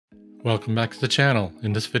Welcome back to the channel.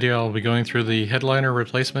 In this video I'll be going through the headliner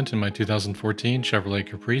replacement in my 2014 Chevrolet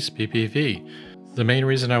Caprice PPV. The main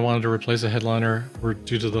reason I wanted to replace a headliner were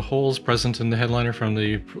due to the holes present in the headliner from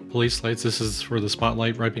the police lights. This is for the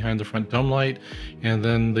spotlight right behind the front dome light, and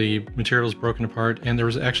then the material is broken apart, and there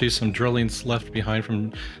was actually some drillings left behind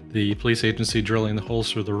from the police agency drilling the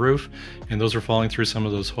holes through the roof, and those are falling through some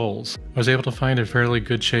of those holes. I was able to find a fairly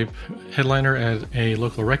good shape headliner at a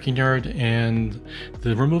local wrecking yard, and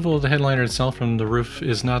the removal of the headliner itself from the roof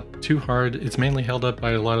is not too hard. It's mainly held up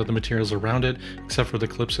by a lot of the materials around it, except for the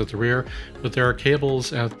clips at the rear, but there are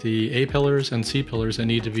cables at the A pillars and C pillars that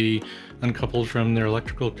need to be uncoupled from their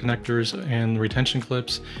electrical connectors and retention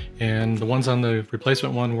clips, and the ones on the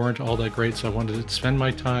replacement one weren't all that great, so I wanted to spend my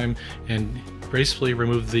time and gracefully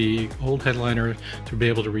remove the old headliner to be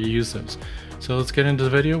able to reuse those. So let's get into the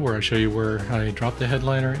video where I show you where I dropped the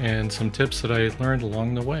headliner and some tips that I learned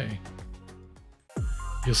along the way.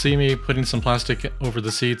 You'll see me putting some plastic over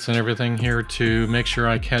the seats and everything here to make sure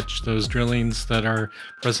I catch those drillings that are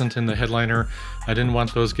present in the headliner. I didn't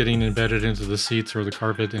want those getting embedded into the seats or the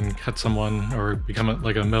carpet and cut someone or become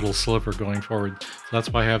like a metal sliver going forward. So that's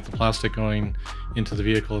why I have the plastic going into the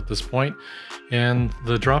vehicle at this point. And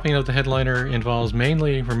the dropping of the headliner involves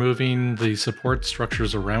mainly removing the support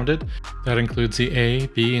structures around it. That includes the A,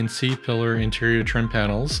 B, and C pillar interior trim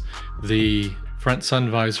panels, the front sun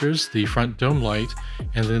visors, the front dome light,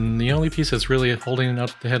 and then the only piece that's really holding up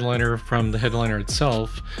the headliner from the headliner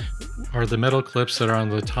itself are the metal clips that are on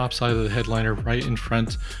the top side of the headliner right in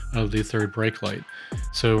front of the third brake light.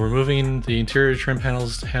 So removing the interior trim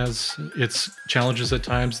panels has its challenges at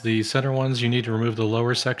times. The center ones, you need to remove the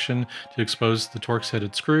lower section to expose the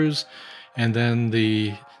Torx-headed screws, and then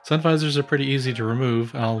the sun visors are pretty easy to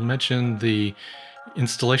remove. I'll mention the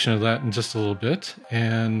installation of that in just a little bit.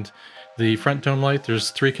 And the front dome light,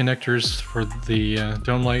 there's 3 connectors for the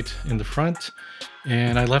dome light in the front,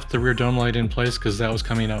 and I left the rear dome light in place because that was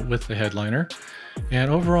coming out with the headliner.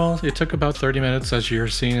 And overall, it took about 30 minutes, as you're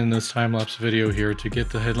seeing in this time-lapse video here, to get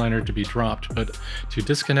the headliner to be dropped. But to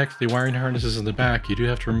disconnect the wiring harnesses in the back, you do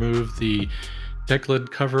have to remove the deck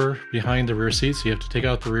lid cover behind the rear seat. So you have to take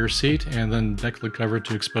out the rear seat and then deck lid cover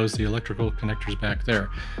to expose the electrical connectors back there.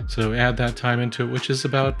 So add that time into it, which is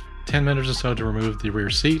about 10 minutes or so to remove the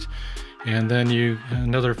rear seat, and then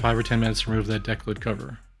another 5 or 10 minutes to remove that deck lid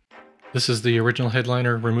cover. This is the original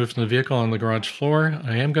headliner removed from the vehicle on the garage floor.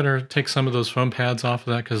 I am going to take some of those foam pads off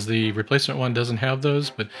of that because the replacement one doesn't have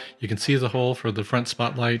those, but you can see the hole for the front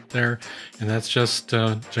spotlight there, and that's just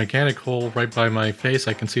a gigantic hole right by my face.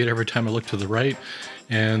 I can see it every time I look to the right.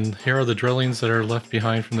 And here are the drillings that are left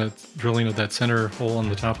behind from that drilling of that center hole on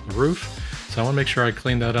the top of the roof. So I want to make sure I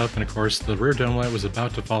clean that up, and of course the rear dome light was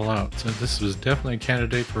about to fall out, so this was definitely a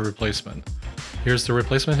candidate for replacement. Here's the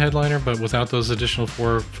replacement headliner, but without those additional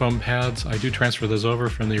 4 foam pads. I do transfer those over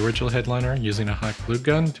from the original headliner using a hot glue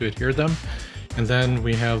gun to adhere them. And then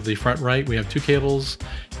we have the front right, we have 2 cables,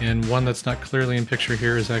 and one that's not clearly in picture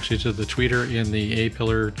here is actually to the tweeter in the A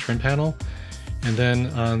pillar trim panel. And then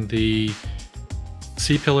on the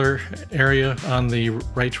C pillar area on the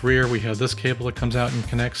right rear, we have this cable that comes out and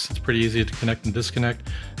connects. It's pretty easy to connect and disconnect.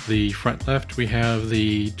 The front left, we have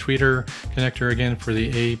the tweeter connector again for the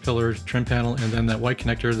A pillar trim panel, and then that white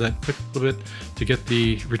connector that took a little bit to get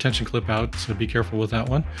the retention clip out, so be careful with that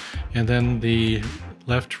one. And then the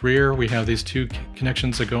left rear, we have these 2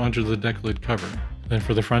 connections that go under the deck lid cover. Then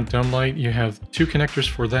for the front dome light, you have 2 connectors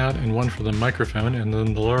for that and 1 for the microphone. And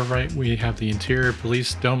then the lower right, we have the interior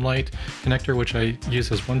police dome light connector, which I use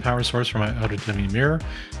as 1 power source for my auto-dimming mirror.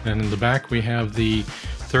 And in the back, we have the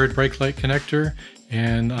third brake light connector.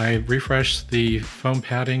 And I refreshed the foam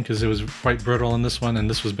padding because it was quite brittle in this one, and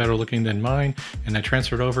this was better looking than mine. And I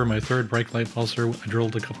transferred over my third brake light pulser. I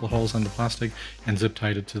drilled a couple of holes on the plastic and zip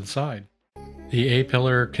tied it to the side. The A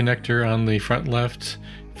pillar connector on the front left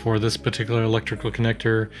for this particular electrical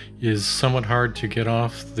connector is somewhat hard to get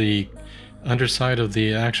off. The underside of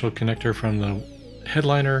the actual connector from the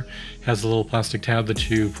headliner has a little plastic tab that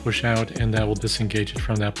you push out, and that will disengage it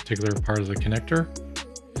from that particular part of the connector.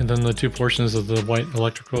 And then the 2 portions of the white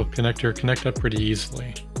electrical connector connect up pretty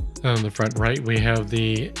easily. On the front right, we have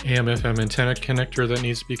the AM/FM antenna connector that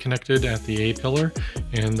needs to be connected at the A pillar,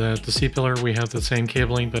 and at the C pillar we have the same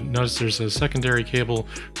cabling, but notice there's a secondary cable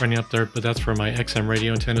running up there, but that's for my XM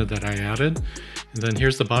radio antenna that I added. And then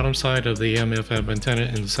here's the bottom side of the AM/FM antenna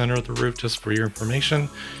in the center of the roof, just for your information.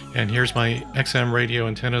 And here's my XM radio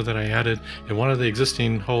antenna that I added in one of the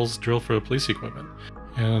existing holes drilled for the police equipment.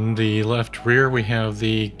 And the left rear, we have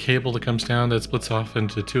the cable that comes down that splits off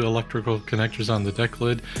into two electrical connectors on the deck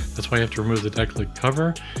lid. That's why you have to remove the deck lid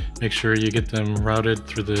cover. Make sure you get them routed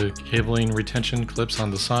through the cabling retention clips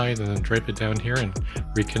on the side and then drape it down here and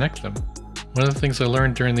reconnect them. One of the things I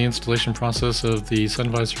learned during the installation process of the sun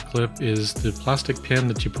visor clip is the plastic pin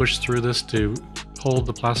that you push through this to hold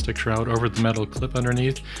the plastic shroud over the metal clip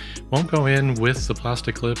underneath won't go in with the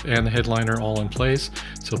plastic clip and the headliner all in place.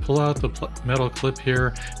 So pull out the metal clip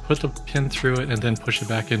here, put the pin through it, and then push it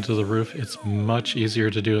back into the roof. It's much easier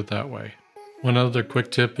to do it that way. One other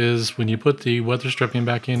quick tip is when you put the weather stripping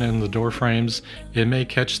back in the door frames, it may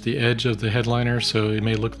catch the edge of the headliner, so it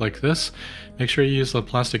may look like this. Make sure you use the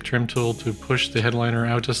plastic trim tool to push the headliner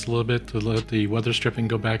out just a little bit to let the weather stripping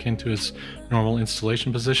go back into its normal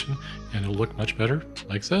installation position, and it'll look much better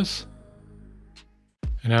like this.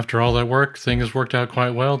 And after all that work, things worked out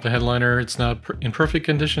quite well. The headliner, it's not in perfect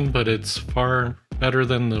condition, but it's far better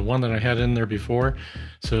than the one that I had in there before.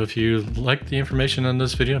 So if you liked the information in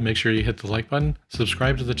this video, make sure you hit the like button,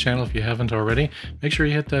 subscribe to the channel if you haven't already. Make sure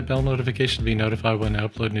you hit that bell notification to be notified when I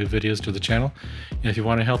upload new videos to the channel. And if you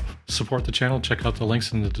want to help support the channel, check out the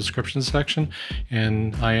links in the description section.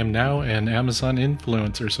 And I am now an Amazon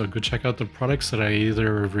influencer, so go check out the products that I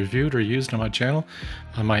either reviewed or used on my channel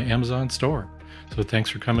on my Amazon store. So thanks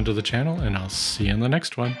for coming to the channel, and I'll see you in the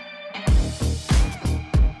next one.